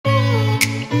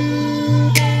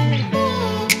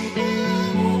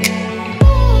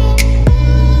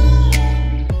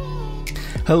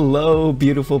Hello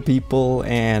beautiful people,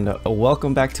 and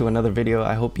welcome back to another video.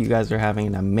 I hope you guys are having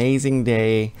an amazing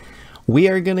day. We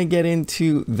are gonna get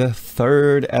into the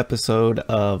third episode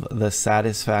of the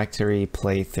Satisfactory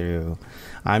playthrough.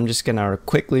 I'm just gonna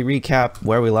quickly recap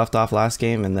where we left off last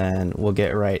game and then we'll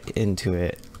get right into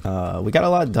it. We got a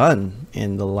lot done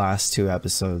in the last two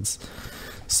episodes.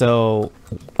 So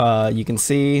you can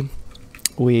see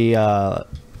we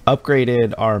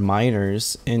upgraded our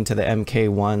miners into the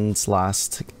MK1's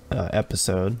last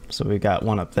episode. So we got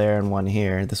one up there and one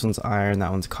here. This one's iron, that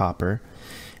one's copper.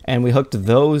 And we hooked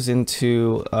those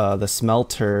into the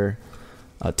smelter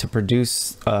to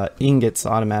produce ingots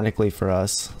automatically for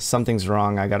us. Something's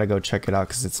wrong, I gotta go check it out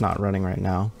because it's not running right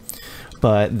now.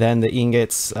 But then the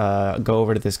ingots go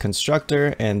over to this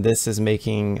constructor, and this is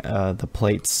making the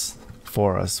plates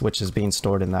for us, which is being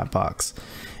stored in that box.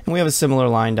 And we have a similar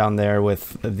line down there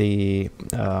with the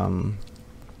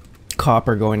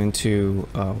copper going into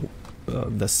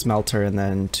the smelter and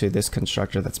then to this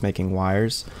constructor that's making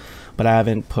wires. But I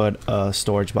haven't put a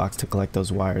storage box to collect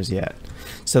those wires yet.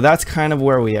 So that's kind of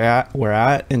where we're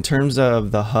at. In terms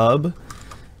of the hub,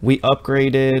 we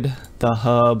upgraded the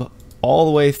hub all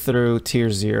the way through tier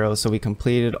 0, so we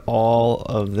completed all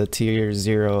of the tier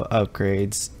 0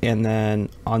 upgrades, and then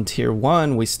on tier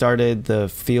 1 we started the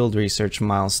field research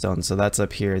milestone. So that's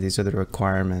up here, these are the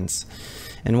requirements,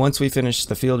 and once we finish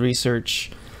the field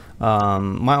research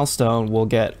milestone, we'll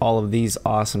get all of these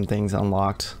awesome things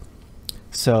unlocked.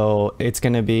 So it's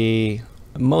going to be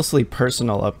mostly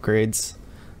personal upgrades,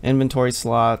 inventory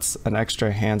slots, an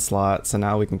extra hand slot, so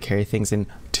now we can carry things in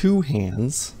 2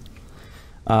 hands.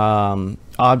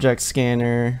 Object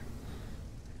scanner,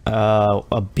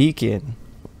 a beacon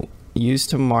used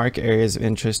to mark areas of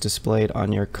interest displayed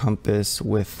on your compass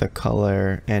with the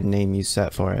color and name you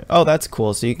set for it. Oh, that's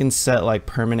cool. So you can set like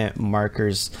permanent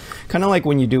markers, kind of like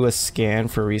when you do a scan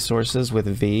for resources with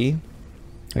V.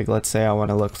 Like let's say I want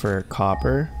to look for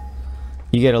copper,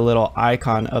 you get a little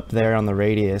icon up there on the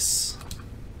radius.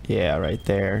 Yeah, right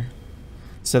there.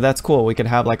 So that's cool. We could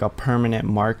have like a permanent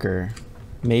marker.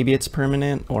 Maybe it's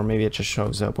permanent, or maybe it just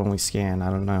shows up when we scan, I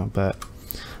don't know, but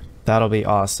that'll be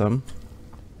awesome.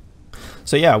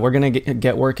 So yeah, we're gonna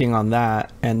get working on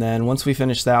that, and then once we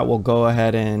finish that, we'll go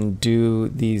ahead and do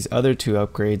these other 2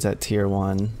 upgrades at tier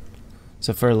 1.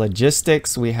 So for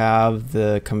logistics, we have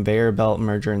the conveyor belt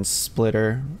merger and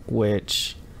splitter,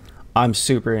 which I'm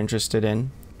super interested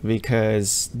in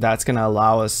because that's gonna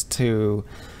allow us to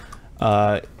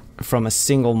from a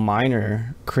single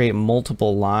miner create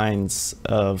multiple lines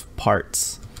of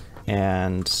parts,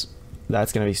 and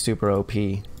that's going to be super OP.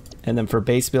 And then for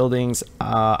base buildings,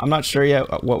 I'm not sure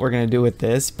yet what we're going to do with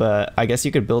this, but I guess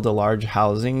you could build a large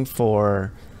housing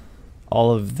for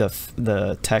all of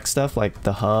the tech stuff, like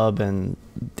the hub and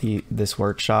this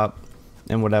workshop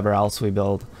and whatever else we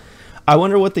build. I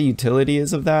wonder what the utility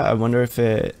is of that. I wonder if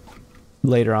it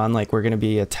later on, like, we're going to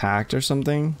be attacked or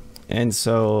something, and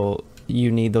so you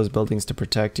need those buildings to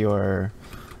protect your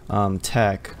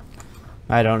tech.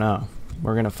 I don't know,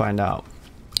 we're gonna find out.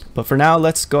 But for now,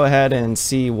 let's go ahead and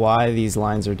see why these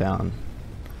lines are down.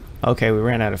 Okay, we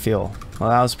ran out of fuel. Well,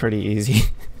 that was pretty easy.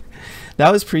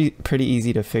 That was pretty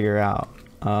easy to figure out,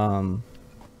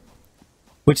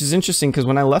 which is interesting because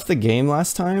when I left the game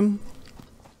last time,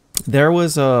 there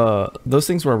was those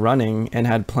things were running and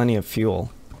had plenty of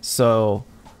fuel. So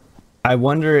I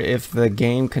wonder if the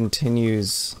game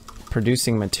continues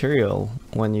producing material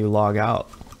when you log out.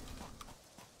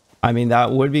 I mean,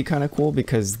 that would be kind of cool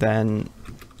because then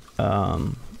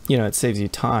you know, it saves you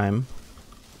time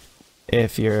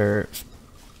if your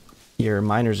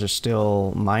miners are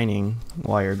still mining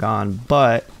while you're gone.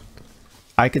 But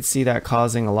I could see that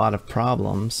causing a lot of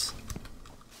problems.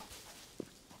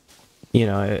 You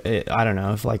know, I don't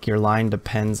know if like your line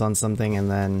depends on something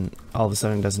and then all of a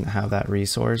sudden doesn't have that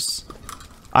resource.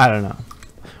 I don't know,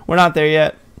 we're not there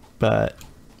yet, but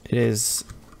it is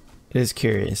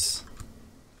curious.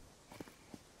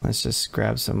 Let's just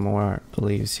grab some more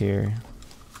leaves here.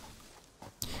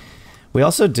 We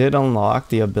also did unlock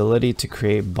the ability to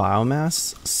create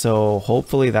biomass, so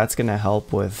hopefully that's going to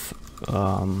help with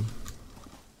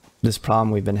this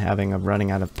problem we've been having of running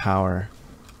out of power,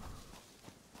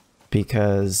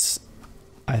 because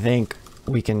I think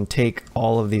we can take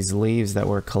all of these leaves that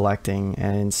we're collecting,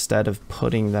 and instead of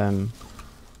putting them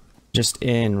just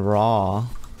in raw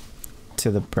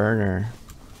to the burner,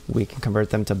 we can convert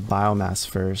them to biomass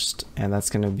first, and that's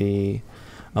going to be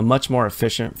a much more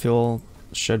efficient fuel,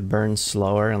 should burn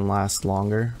slower and last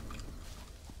longer.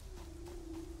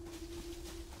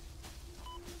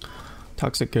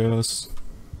 Toxic gas.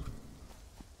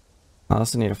 I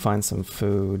also need to find some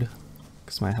food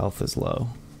because my health is low.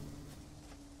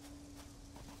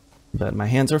 But my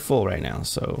hands are full right now,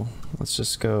 so let's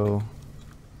just go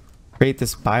create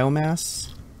this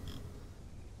biomass.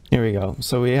 Here we go.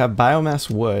 So we have biomass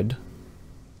wood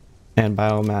and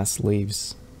biomass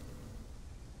leaves.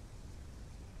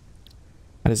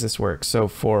 How does this work? So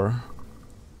for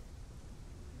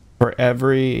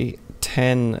every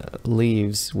 10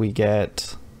 leaves we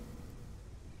get,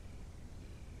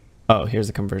 oh, here's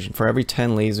the conversion. For every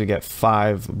 10 leaves we get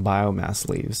 5 biomass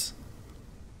leaves.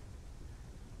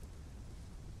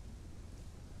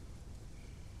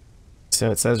 So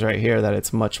it says right here that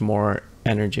it's much more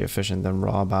energy efficient than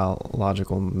raw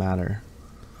biological matter.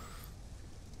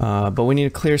 But we need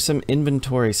to clear some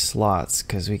inventory slots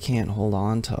because we can't hold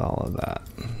on to all of that.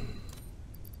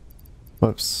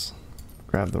 Whoops,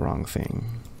 grabbed the wrong thing.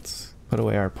 Let's put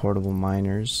away our portable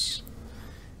miners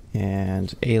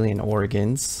and alien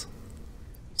organs.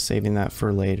 Saving that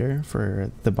for later,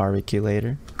 for the barbecue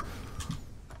later.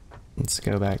 Let's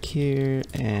go back here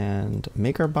and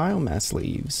make our biomass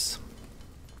leaves.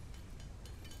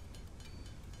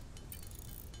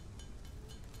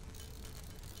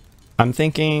 I'm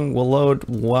thinking we'll load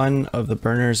one of the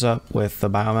burners up with the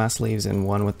biomass leaves and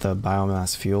one with the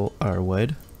biomass fuel or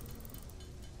wood,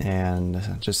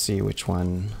 and just see which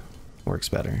one works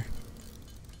better.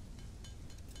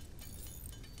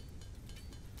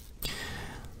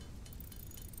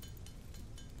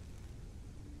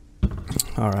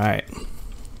 All right.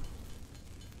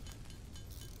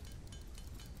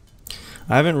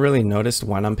 I haven't really noticed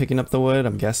when I'm picking up the wood.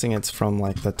 I'm guessing it's from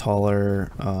like the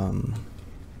taller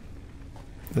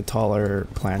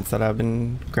plants that I've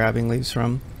been grabbing leaves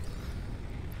from.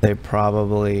 They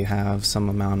probably have some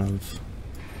amount of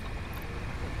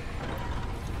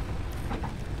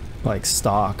like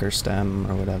stalk or stem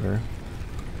or whatever.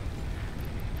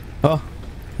 Oh,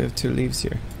 we have 2 leaves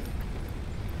here.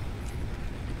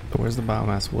 But where's the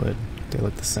biomass wood? They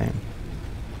look the same.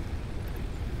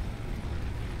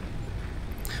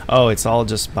 Oh, it's all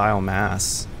just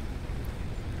biomass.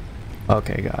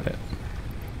 Okay, got it.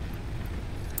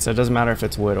 So it doesn't matter if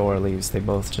it's wood or leaves, they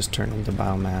both just turn into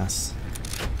biomass.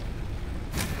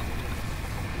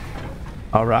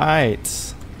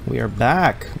 Alright, we are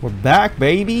back. We're back,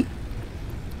 baby!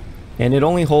 And it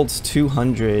only holds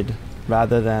 200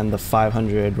 rather than the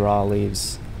 500 raw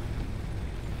leaves.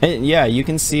 And yeah, you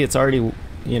can see it's already,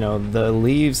 you know, the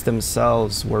leaves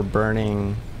themselves were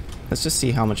burning. Let's just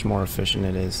see how much more efficient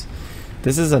it is.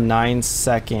 This is a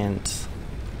 9-second...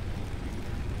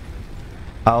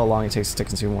 how long it takes to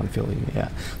consume one fuel. Yeah,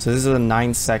 so this is a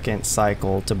 9-second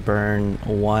cycle to burn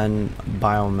 1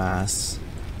 biomass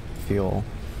fuel.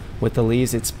 With the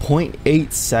leaves it's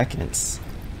 0.8 seconds.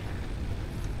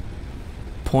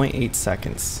 0.8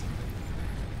 seconds.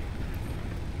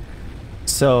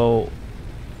 So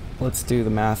let's do the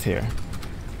math here.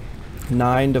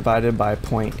 9 divided by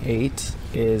 0.8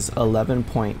 is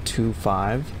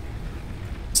 11.25.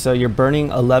 So you're burning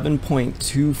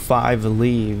 11.25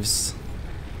 leaves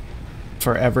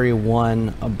for every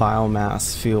 1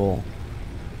 biomass fuel,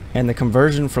 and the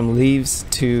conversion from leaves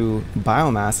to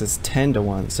biomass is 10 to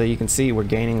 1, so you can see we're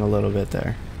gaining a little bit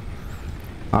there.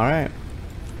 All right,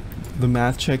 the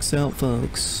math checks out,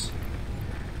 folks.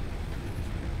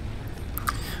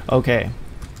 Okay,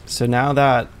 so now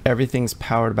that everything's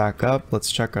powered back up,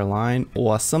 let's check our line.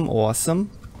 Awesome, awesome,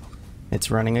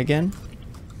 it's running again.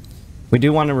 We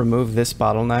do want to remove this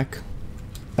bottleneck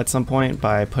at some point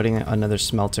by putting another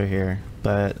smelter here.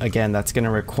 But again, that's going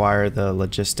to require the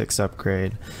logistics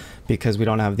upgrade because we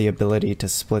don't have the ability to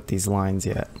split these lines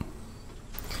yet.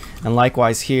 And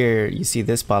likewise here, you see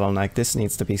this bottleneck, this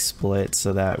needs to be split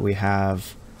so that we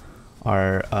have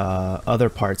our other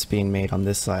parts being made on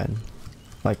this side,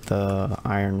 like the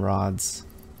iron rods.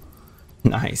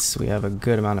 Nice, we have a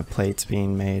good amount of plates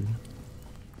being made.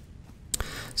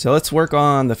 So let's work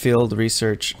on the field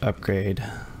research upgrade.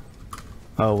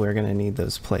 Oh, we're gonna need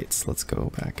those plates. Let's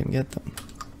go back and get them.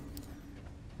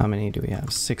 How many do we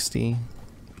have? 60.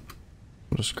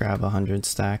 We'll just grab 100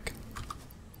 stack.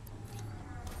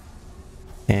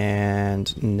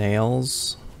 And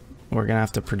nails. We're gonna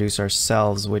have to produce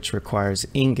ourselves, which requires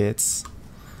ingots.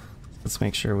 Let's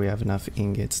make sure we have enough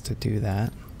ingots to do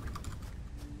that.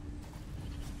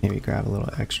 Maybe grab a little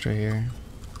extra here.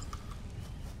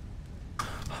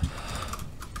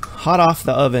 Hot off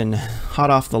the oven, hot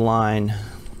off the line.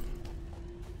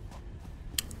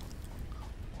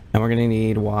 And we're gonna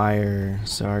need wire,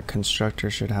 so our constructor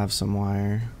should have some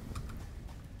wire.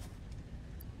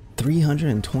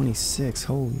 326,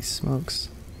 holy smokes.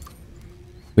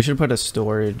 We should put a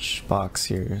storage box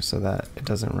here so that it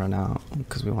doesn't run out,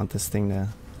 because we want this thing to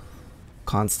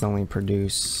constantly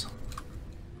produce.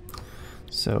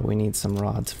 So we need some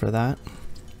rods for that.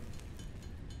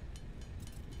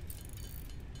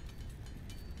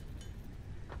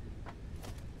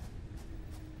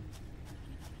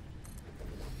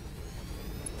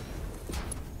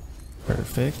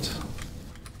 Perfect.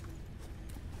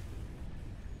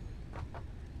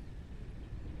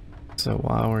 So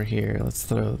while we're here, let's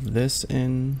throw this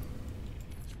in,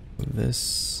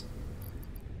 this,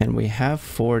 and we have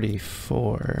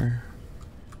 44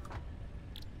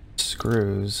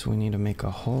 screws. We need to make a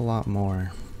whole lot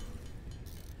more.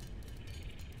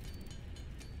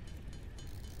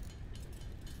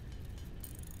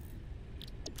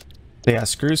 But yeah,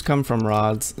 screws come from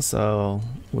rods, so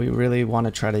we really want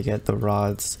to try to get the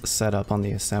rods set up on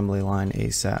the assembly line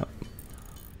ASAP.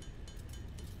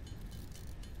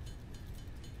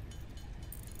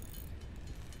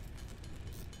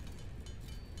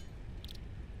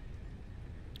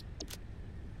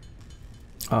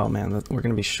 Oh man, we're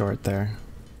gonna be short there.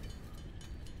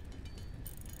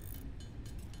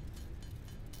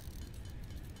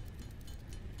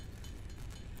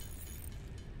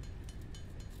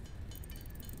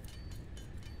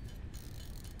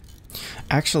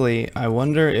 Actually, I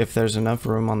wonder if there's enough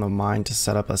room on the mine to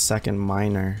set up a second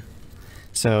miner.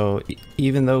 So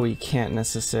even though we can't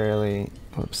necessarily,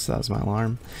 whoops, that was my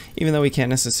alarm. Even though we can't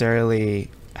necessarily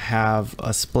have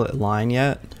a split line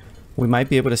yet, we might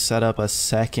be able to set up a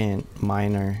second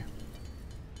miner,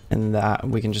 and that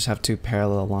we can just have two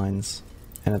parallel lines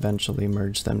and eventually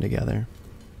merge them together.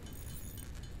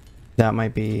 That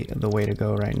might be the way to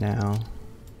go right now.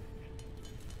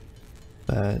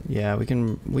 But yeah, we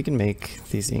can make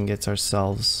these ingots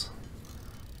ourselves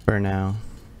for now.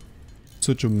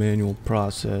 Such a manual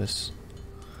process.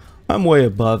 I'm way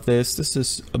above this. This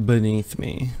is beneath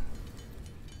me.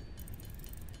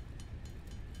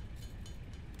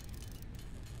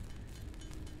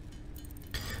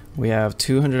 We have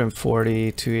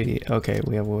 240, 280. Okay,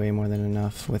 we have way more than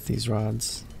enough with these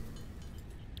rods.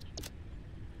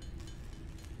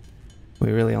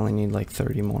 We really only need like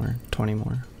 30 more, 20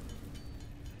 more.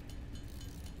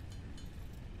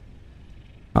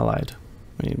 I lied.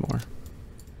 We need more.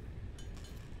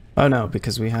 Oh no,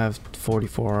 because we have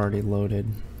 44 already loaded.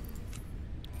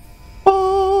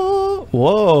 Oh,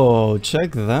 whoa,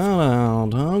 check that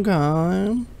out.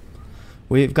 Okay.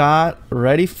 We've got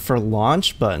ready for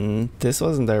launch button. This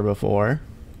wasn't there before.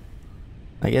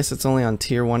 I guess it's only on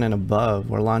tier 1 and above.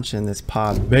 We're launching this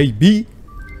pod, baby.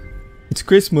 It's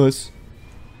Christmas.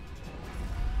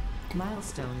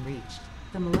 Milestone reached.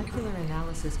 The molecular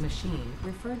analysis machine,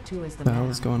 referred to as the What the hell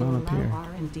is going on up here?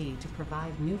 R&D to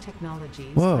provide new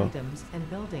technologies, Whoa. items, and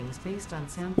buildings based on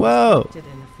samples Whoa. collected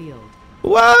in the field.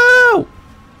 Whoa!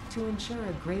 To ensure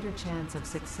a greater chance of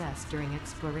success during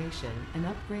exploration, an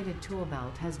upgraded tool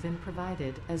belt has been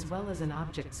provided, as well as an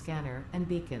object scanner and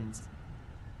beacons.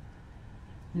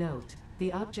 Note: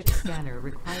 the object scanner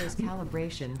requires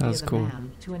calibration via the cool.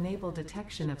 MAM to enable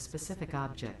detection of specific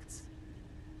objects.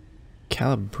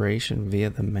 Calibration via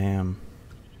the MAM.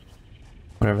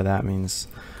 Whatever that means.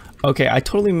 Okay, I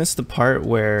totally missed the part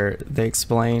where they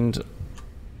explained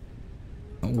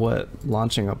what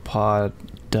launching a pod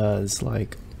does.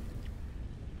 Like,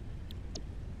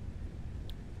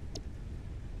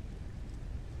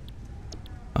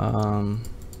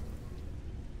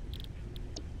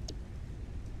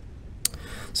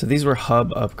 so these were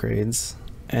hub upgrades,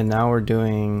 and now we're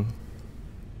doing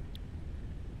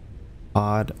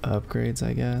pod upgrades,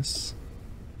 I guess.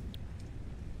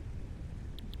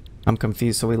 I'm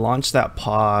confused. So we launched that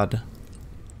pod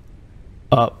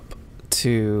up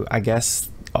to, I guess,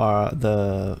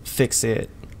 the fix-it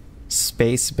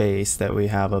space base that we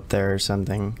have up there or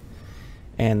something,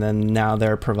 and then now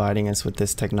they're providing us with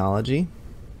this technology,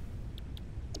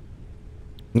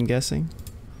 I'm guessing.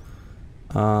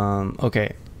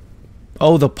 Okay.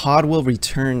 Oh, the pod will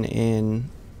return in.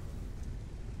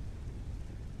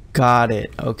 Got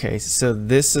it. Okay, so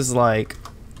this is like,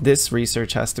 this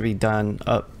research has to be done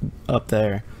up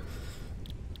there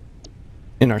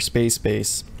in our space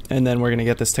base, and then we're gonna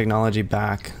get this technology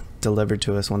back delivered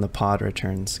to us when the pod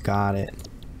returns. Got it.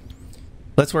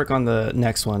 Let's work on the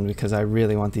next one because I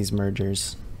really want these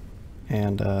mergers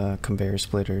and conveyor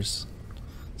splitters.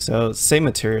 So same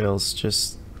materials,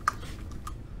 just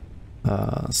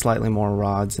slightly more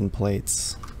rods and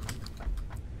plates.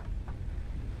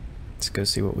 Let's go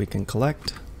see what we can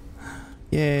collect.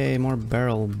 Yay, more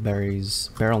barrel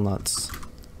berries, barrel nuts.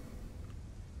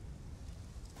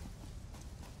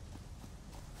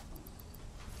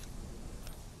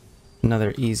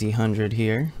 Another easy 100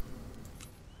 here.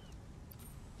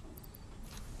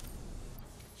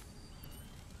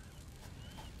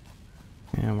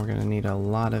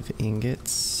 lot of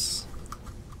ingots.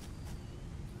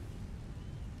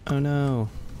 Oh no.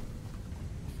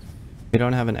 We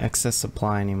don't have an excess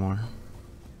supply anymore.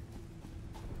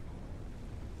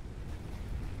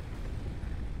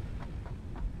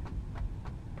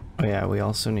 Oh yeah, we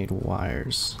also need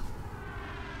wires.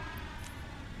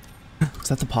 Is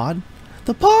that the pod?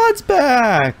 The pod's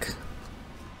back!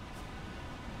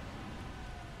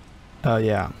 Oh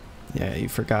yeah. Yeah, you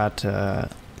forgot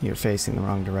you're facing the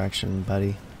wrong direction,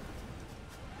 buddy.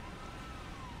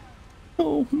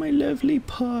 Oh, my lovely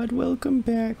pod, welcome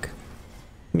back.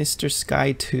 Mr.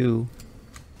 Sky 2.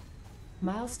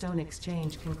 Milestone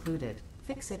exchange concluded.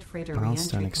 Fix-it freighter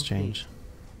Milestone re-entry exchange.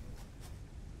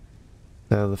 complete.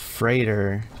 So the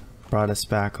freighter brought us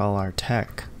back all our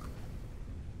tech.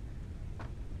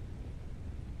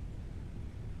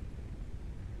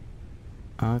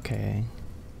 Okay.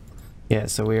 Yeah,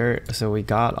 so we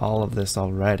got all of this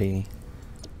already.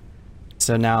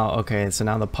 So now, okay, so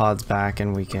now the pod's back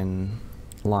and we can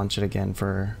launch it again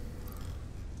for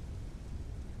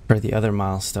the other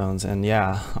milestones. And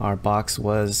yeah, our box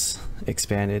was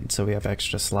expanded, so we have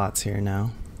extra slots here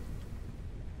now.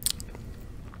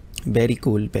 Very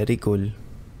cool, very cool.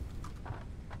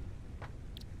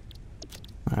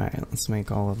 Alright, let's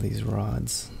make all of these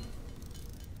rods.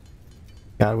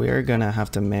 God, we are gonna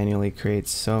have to manually create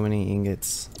so many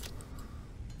ingots.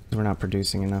 We're not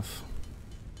producing enough.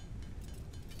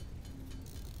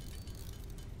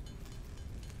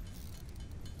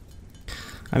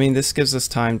 I mean, this gives us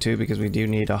time too, because we do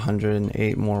need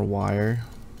 108 more wire.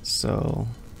 So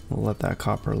we'll let that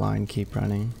copper line keep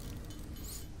running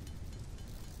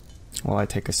while I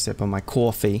take a sip of my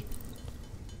coffee.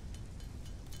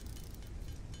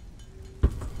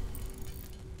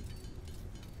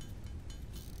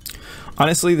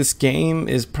 Honestly, this game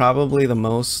is probably the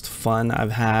most fun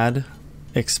I've had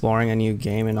exploring a new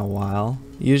game in a while.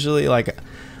 Usually, like,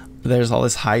 there's all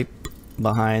this hype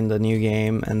behind the new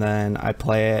game, and then I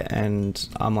play it and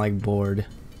I'm like bored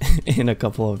in a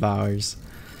couple of hours.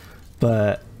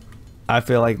 But I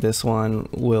feel like this one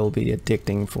will be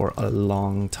addicting for a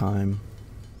long time.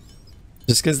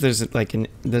 Just because there's like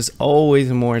there's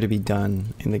always more to be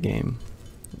done in the game.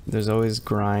 There's always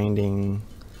grinding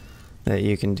that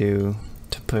you can do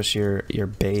to push your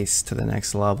base to the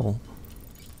next level.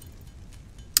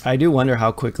 I do wonder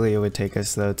how quickly it would take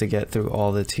us though to get through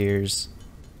all the tiers.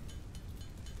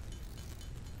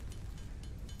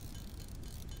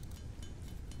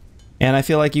 And I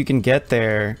feel like you can get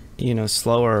there, you know,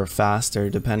 slower or faster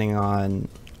depending on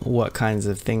what kinds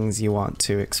of things you want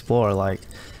to explore. Like,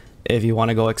 if you want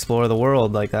to go explore the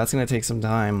world, like, that's going to take some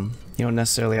time. You don't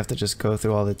necessarily have to just go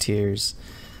through all the tiers.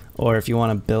 Or if you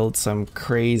want to build some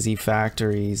crazy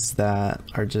factories that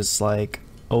are just like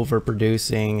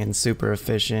overproducing and super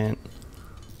efficient,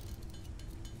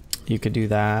 you could do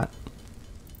that.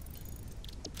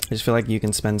 I just feel like you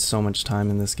can spend so much time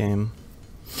in this game.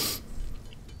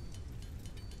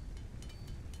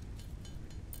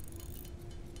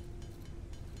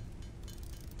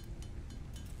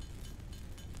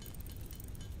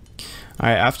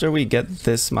 Alright, after we get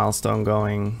this milestone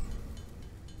going,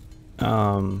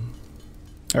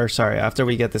 after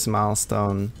we get this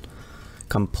milestone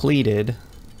completed,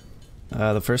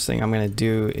 the first thing I'm going to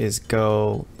do is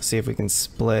go see if we can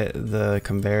split the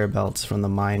conveyor belts from the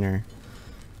miner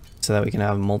so that we can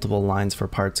have multiple lines for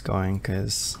parts going,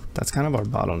 because that's kind of our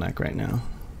bottleneck right now.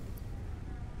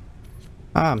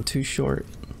 Ah, I'm too short.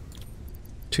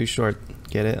 Too short.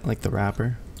 Get it? Like the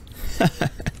rapper?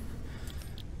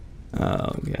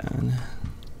 Oh god.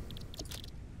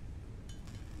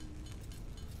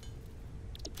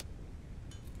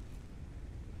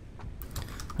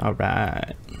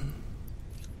 Alright.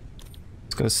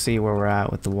 Let's go see where we're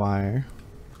at with the wire.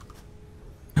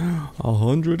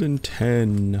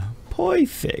 110.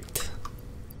 Perfect.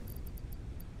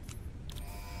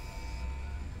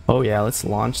 Oh yeah, let's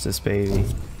launch this baby.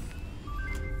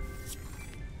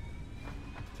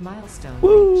 Milestone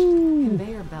Woo! reached.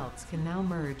 Conveyor belts can now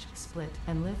merge, split,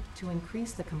 and lift to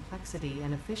increase the complexity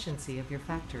and efficiency of your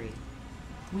factory.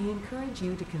 We encourage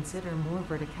you to consider more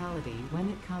verticality when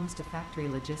it comes to factory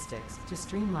logistics to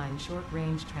streamline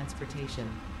short-range transportation.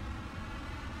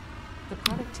 The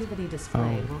productivity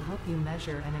display will help you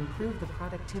measure and improve the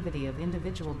productivity of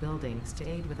individual buildings to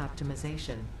aid with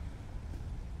optimization.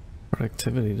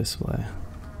 Productivity display.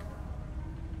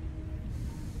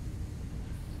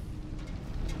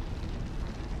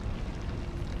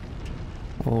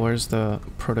 Well, where's the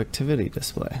productivity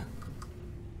display?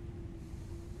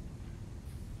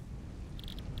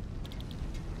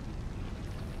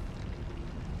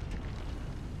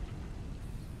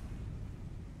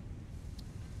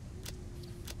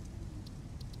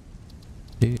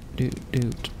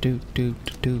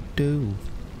 do.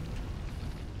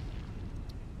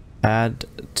 Add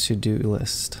to-do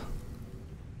list.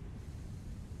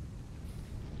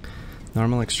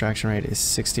 Normal extraction rate is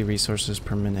 60 resources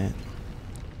per minute.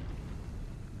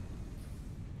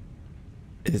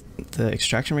 The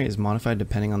extraction rate is modified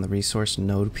depending on the resource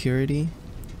node purity.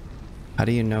 How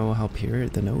do you know how pure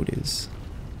the node is?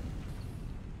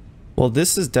 Well,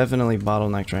 this is definitely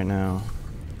bottlenecked right now.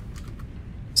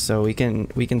 So we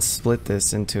can split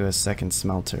this into a second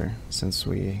smelter, since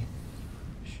we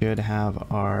should have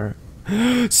our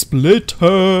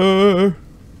splitter.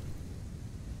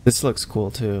 This looks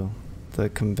cool too. The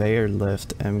conveyor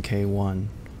lift MK1.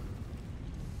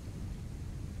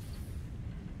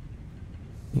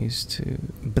 Used to,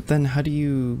 but then how do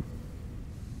you?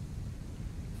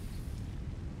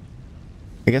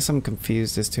 I guess I'm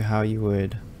confused as to how you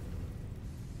would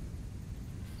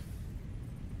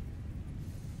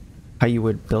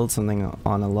build something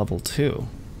on a level 2.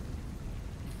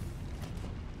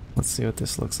 Let's see what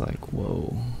this looks like.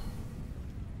 Whoa.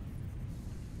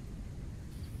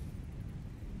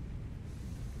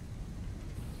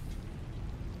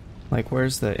 Like,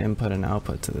 where's the input and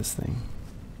output to this thing?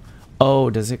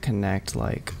 Oh, does it connect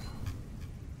like...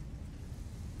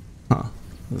 Huh,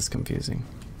 this is confusing.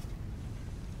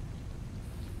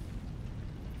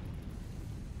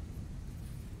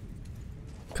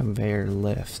 Conveyor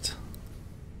lift.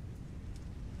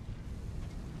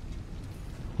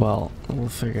 Well, we'll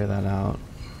figure that out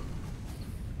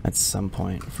at some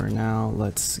point. For now,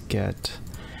 let's get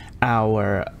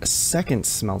our second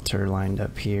smelter lined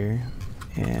up here,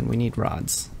 and we need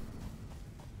rods.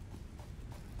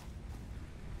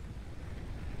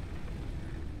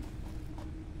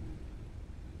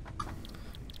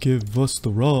 Give us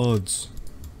the rods.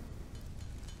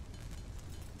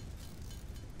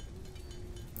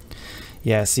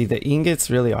 Yeah, see, the ingots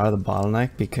really are the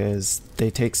bottleneck because they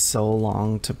take so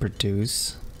long to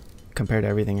produce compared to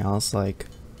everything else. Like,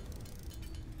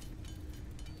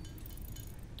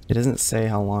 it doesn't say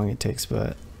how long it takes,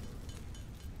 but it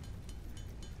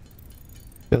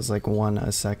feels like 1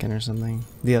 a second or something.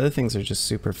 The other things are just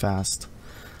super fast.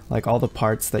 Like, all the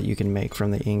parts that you can make from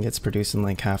the ingots produce in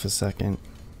like half a second.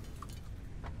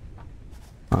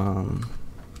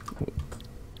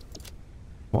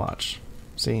 Watch.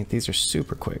 See, these are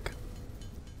super quick.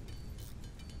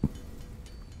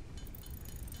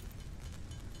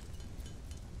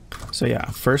 So yeah,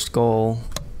 first goal...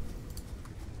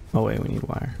 Oh wait, we need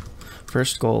wire.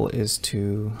 First goal is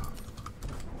to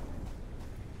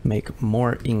make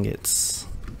more ingots.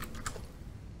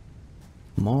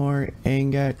 More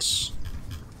ingots.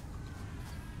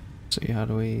 So how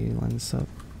do we line this up?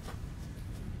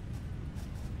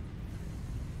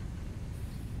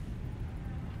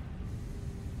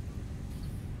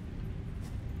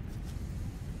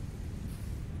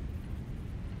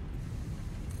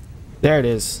 There it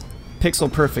is.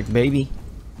 Pixel perfect, baby.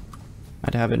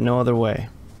 I'd have it no other way.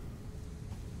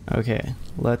 Okay,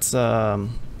 let's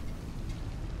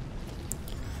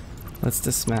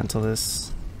dismantle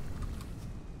this.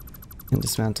 And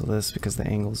dismantle this because the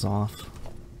angle's off.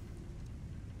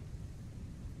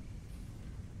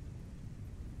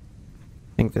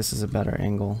 I think this is a better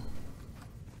angle.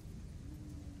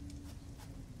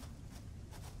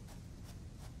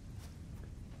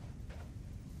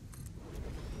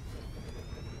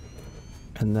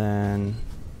 And then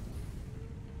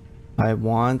I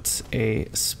want a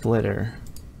splitter.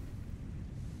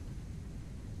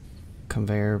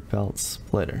 Conveyor belt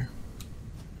splitter.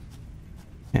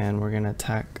 And we're gonna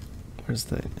attack, where's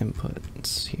the input?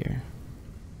 It's here.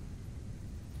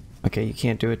 Okay, you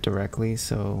can't do it directly,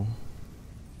 so...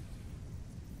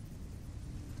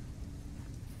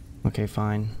 Okay,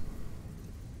 fine.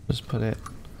 Just put it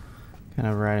kind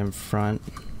of right in front.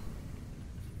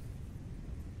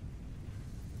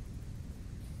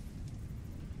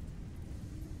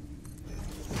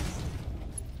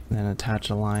 Then attach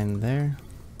a line there.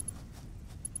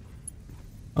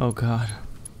 Oh god.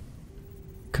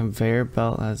 Conveyor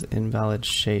belt has invalid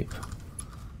shape.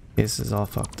 This is all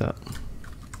fucked up.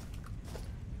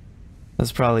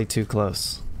 That's probably too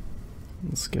close.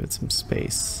 Let's give it some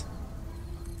space.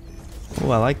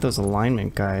 Oh, I like those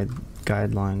alignment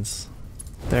guidelines.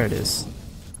 There it is.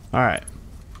 Alright.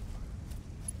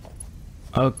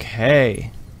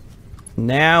 Okay.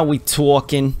 Now we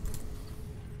talking.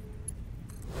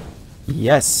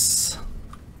 Yes.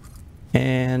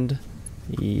 And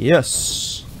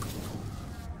yes.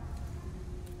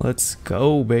 Let's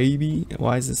go, baby.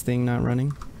 Why is this thing not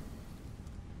running?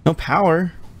 No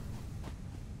power.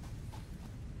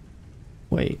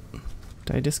 Wait.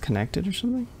 Did I disconnect it or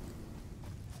something?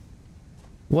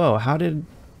 Whoa, how did...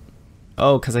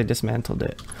 Oh, because I dismantled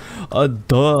it.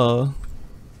 Duh.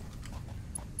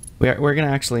 We're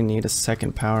gonna actually need a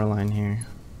second power line here.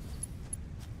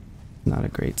 Not a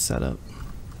great setup.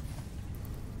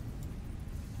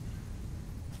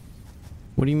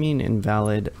 What do you mean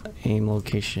invalid aim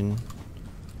location?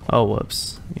 Oh,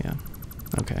 whoops. Yeah.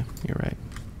 Okay, you're right.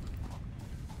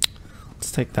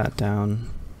 Let's take that down.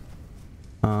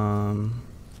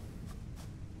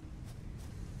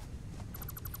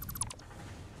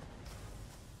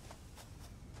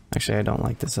 Actually, I don't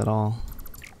like this at all.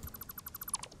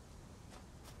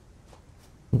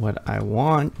 What I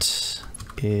want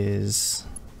is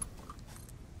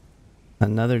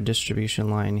another distribution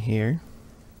line here.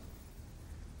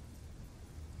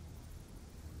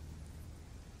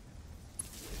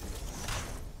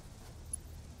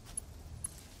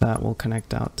 That will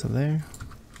connect out to there.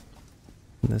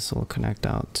 This will connect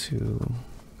out to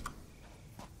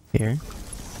here.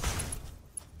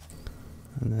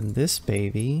 And then this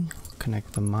baby,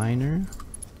 connect the miner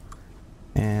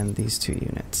and these two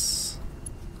units.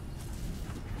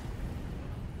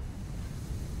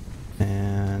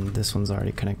 And this one's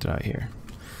already connected out here.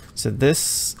 So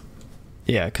this,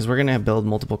 yeah, because we're gonna build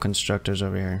multiple constructors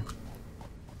over here.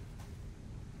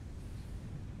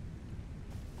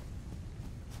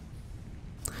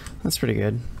 That's pretty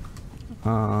good.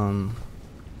 And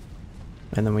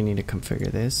then we need to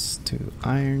configure this to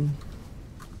iron.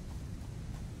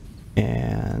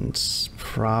 And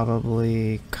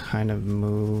probably kind of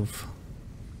move.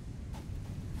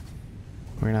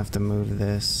 We're gonna have to move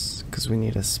this because we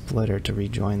need a splitter to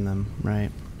rejoin them,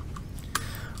 right?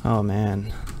 Oh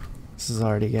man, this is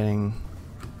already getting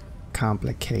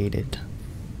complicated.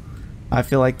 I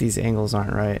feel like these angles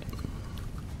aren't right.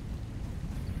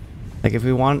 Like if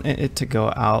we want it to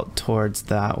go out towards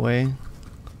that way,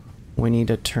 we need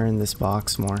to turn this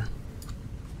box more.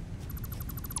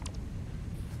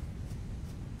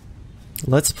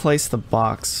 Let's place the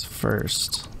box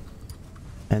first.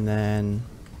 And then...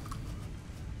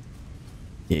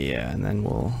 yeah, and then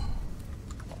we'll...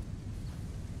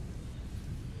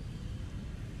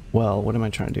 well, what am I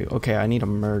trying to do? Okay, I need a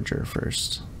merger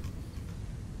first.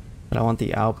 But I want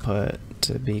the output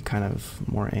to be kind of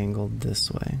more angled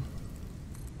this way.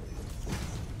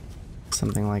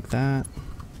 Something like that.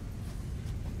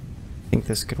 I think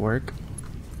this could work.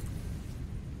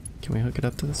 Can we hook it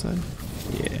up to the side?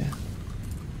 Yeah.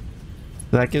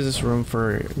 That gives us room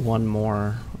for one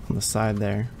more on the side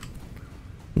there.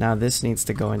 Now this needs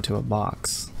to go into a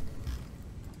box.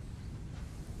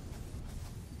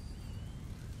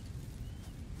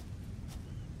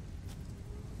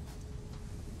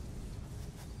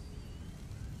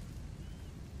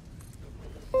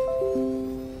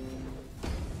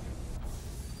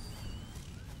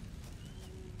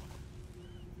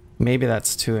 Maybe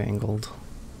that's too angled.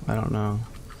 I don't know.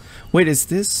 Wait, is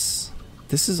this...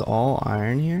 this is all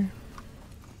iron here?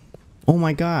 Oh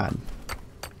my god.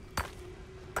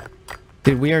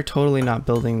 Dude, we are totally not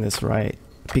building this right.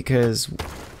 Because,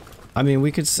 I mean,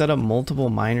 we could set up multiple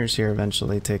miners here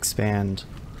eventually to expand.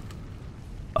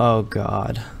 Oh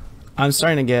god. I'm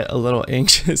starting to get a little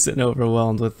anxious and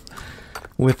overwhelmed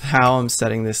with how I'm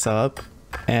setting this up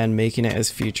and making it as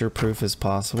future-proof as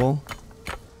possible.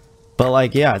 But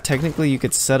like, yeah, technically you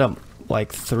could set up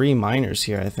like 3 miners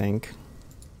here, I think.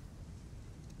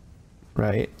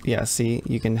 Right? Yeah, see,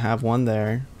 you can have one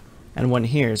there and one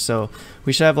here. So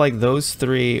we should have like those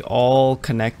 3 all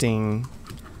connecting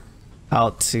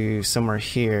out to somewhere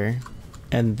here.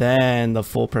 And then the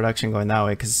full production going that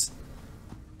way, because,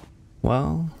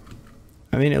 well,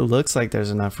 I mean, it looks like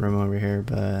there's enough room over here,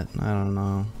 but I don't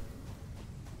know.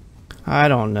 I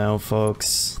don't know,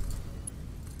 folks.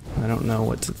 I don't know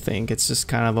what to think. It's just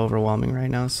kind of overwhelming right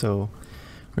now, so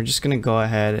we're just gonna go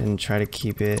ahead and try to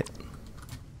keep it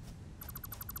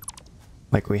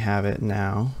like we have it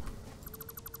now.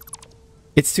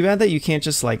 It's too bad that you can't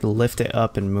just like lift it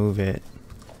up and move it,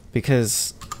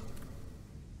 because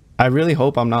I really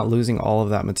hope I'm not losing all of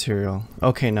that material.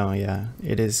 Okay, no, yeah,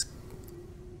 it is.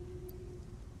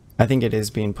 I think it is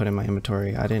being put in my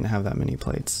inventory. I didn't have that many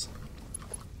plates.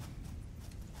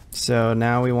 So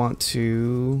now we want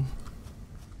to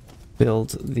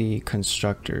build the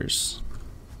constructors.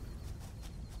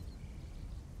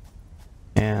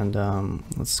 And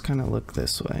let's kind of look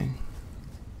this way.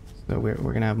 So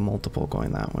we're gonna have multiple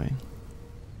going that way.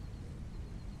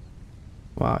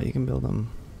 Wow, you can build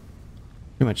them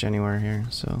pretty much anywhere here.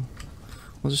 So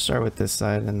we'll just start with this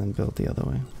side and then build the other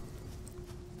way.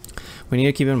 We need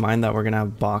to keep in mind that we're gonna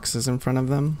have boxes in front of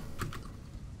them.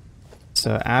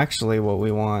 So actually what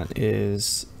we want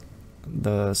is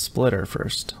the splitter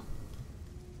first.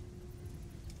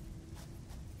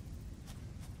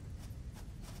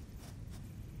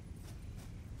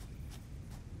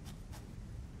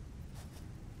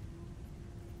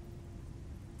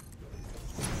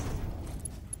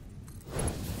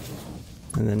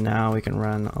 And then now we can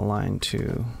run align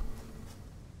to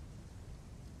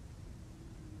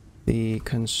the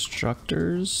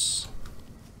constructors.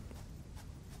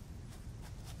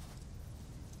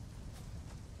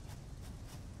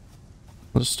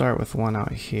 We'll just start with one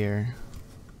out here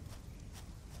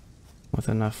with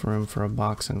enough room for a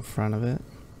box in front of it.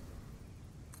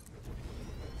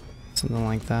 Something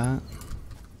like that.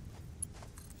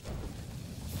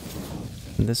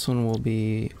 And this one will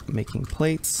be making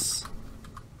plates.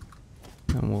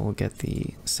 And we'll get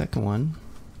the second one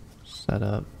set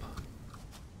up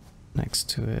next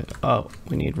to it. Oh,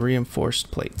 we need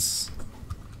reinforced plates.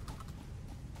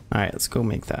 Alright, let's go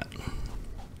make that.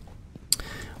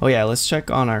 Oh yeah, let's check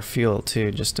on our fuel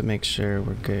too, just to make sure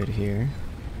we're good here.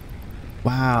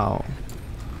 Wow.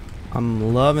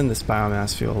 I'm loving this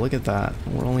biomass fuel. Look at that.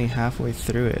 We're only halfway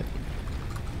through it.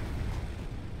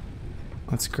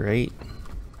 That's great.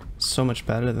 So much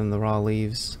better than the raw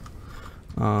leaves.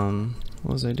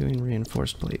 What was I doing?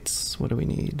 Reinforced plates. What do we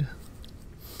need?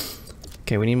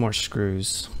 Okay, we need more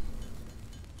screws.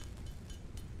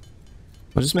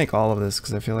 We'll just make all of this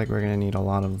because I feel like we're going to need a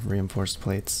lot of reinforced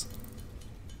plates.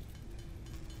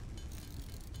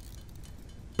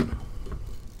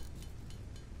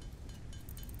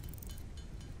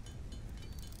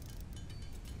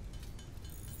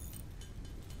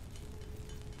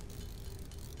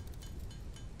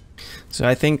 So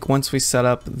I think once we set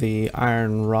up the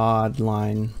iron rod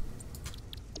line,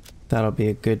 that'll be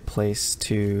a good place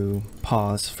to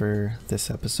pause for this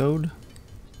episode,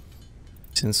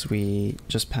 since we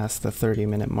just passed the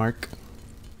 30-minute mark.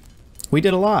 We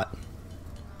did a lot.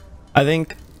 I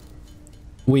think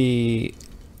we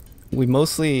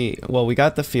mostly, well, we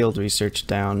got the field research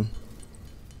down.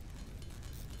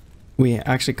 We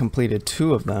actually completed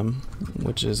 2 of them,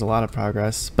 which is a lot of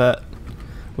progress, but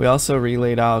we also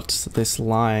relayed out this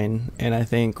line, and I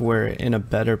think we're in a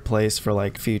better place for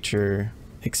like future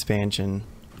expansion.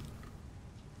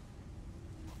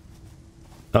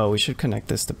 Oh, we should connect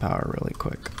this to power really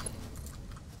quick.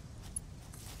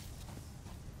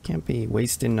 Can't be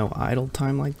wasting no idle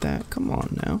time like that. Come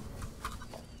on now.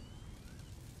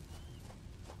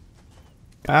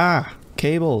 Ah,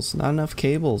 cables. Not enough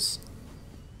cables.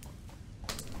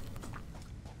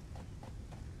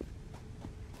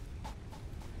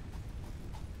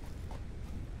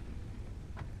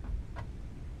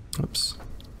 Oops.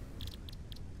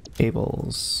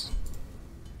 Cables.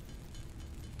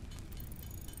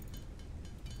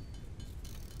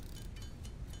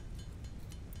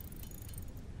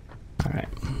 All right.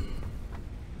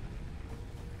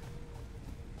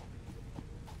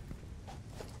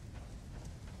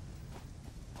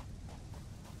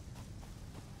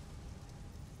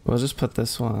 We'll just put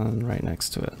this one right next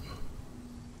to it.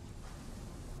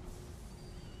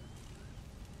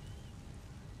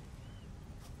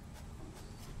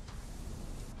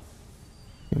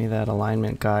 Give me that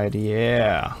alignment guide,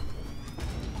 yeah.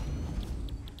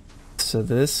 So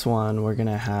this one we're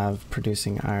gonna have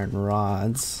producing iron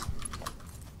rods.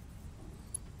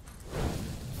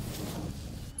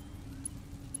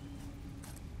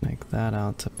 Make that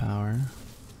out to power.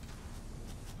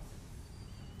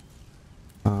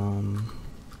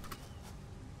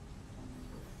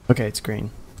 Okay, it's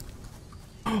green.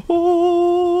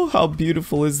 Oh, how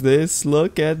beautiful is this?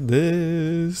 Look at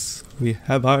this. We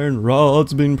have iron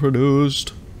rods being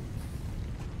produced.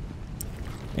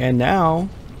 And now,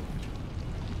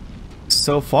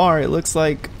 so far, it looks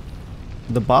like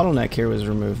the bottleneck here was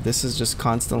removed. This is just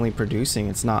constantly producing.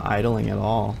 It's not idling at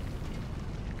all.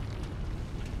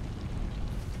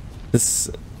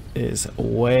 This is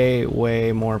way,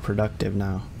 way more productive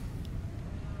now.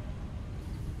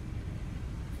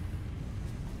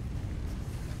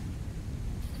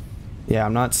 Yeah,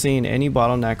 I'm not seeing any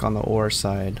bottleneck on the ore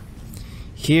side.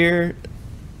 Here,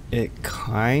 it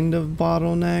kind of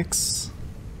bottlenecks.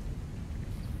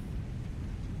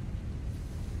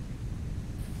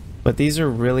 But these are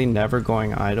really never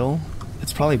going idle.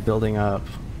 It's probably building up.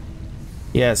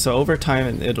 Yeah, so over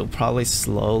time, it'll probably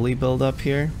slowly build up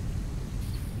here.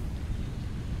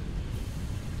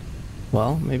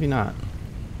 Well, maybe not.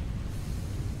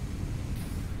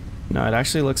 No, it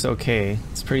actually looks okay.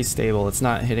 It's pretty stable. It's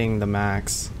not hitting the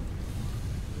max.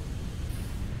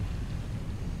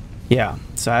 Yeah,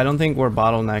 so I don't think we're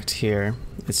bottlenecked here.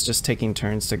 It's just taking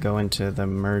turns to go into the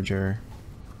merger.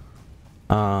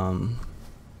 Now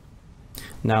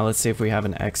let's see if we have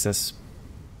an excess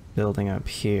building up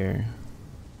here.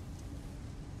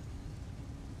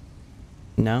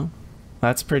 No?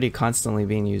 That's pretty constantly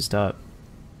being used up.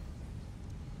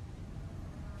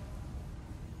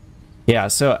 Yeah,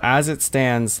 so as it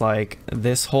stands, like,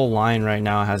 this whole line right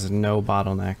now has no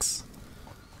bottlenecks.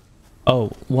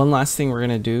 Oh, one last thing we're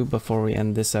gonna do before we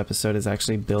end this episode is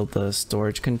actually build the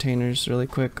storage containers really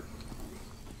quick.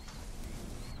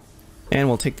 And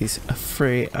we'll take these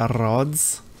free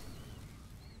rods.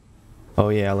 Oh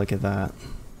yeah, look at that.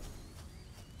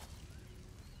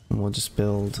 And we'll just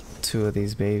build 2 of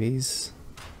these babies.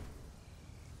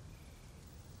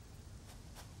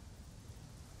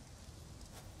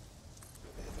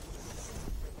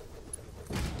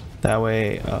 That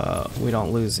way we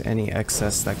don't lose any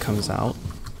excess that comes out.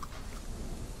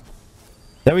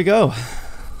 There we go.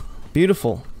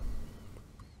 Beautiful.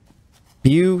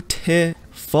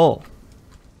 Beautiful.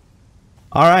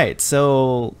 Alright,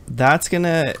 so that's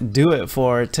gonna do it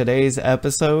for today's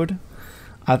episode.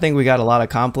 I think we got a lot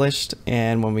accomplished,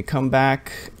 and when we come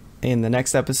back in the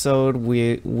next episode,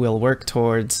 we will work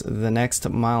towards the next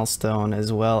milestone,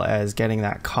 as well as getting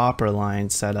that copper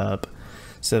line set up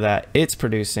so that it's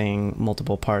producing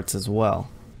multiple parts as well.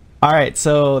 Alright,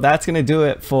 so that's gonna do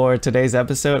it for today's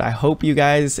episode. I hope you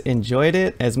guys enjoyed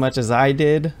it as much as I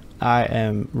did. I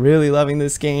am really loving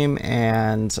this game,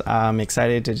 and I'm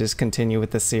excited to just continue with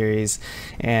the series.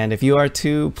 And if you are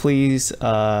too, please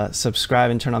subscribe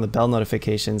and turn on the bell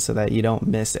notifications so that you don't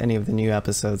miss any of the new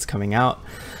episodes coming out.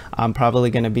 I'm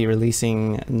probably going to be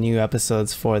releasing new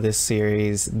episodes for this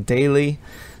series daily,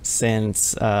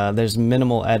 since there's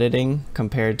minimal editing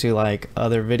compared to like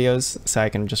other videos, so I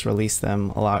can just release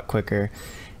them a lot quicker.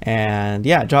 And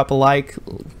yeah, drop a like,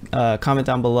 comment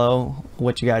down below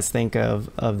what you guys think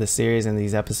of the series and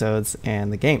these episodes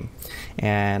and the game.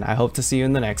 And I hope to see you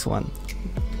in the next one.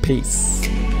 Peace.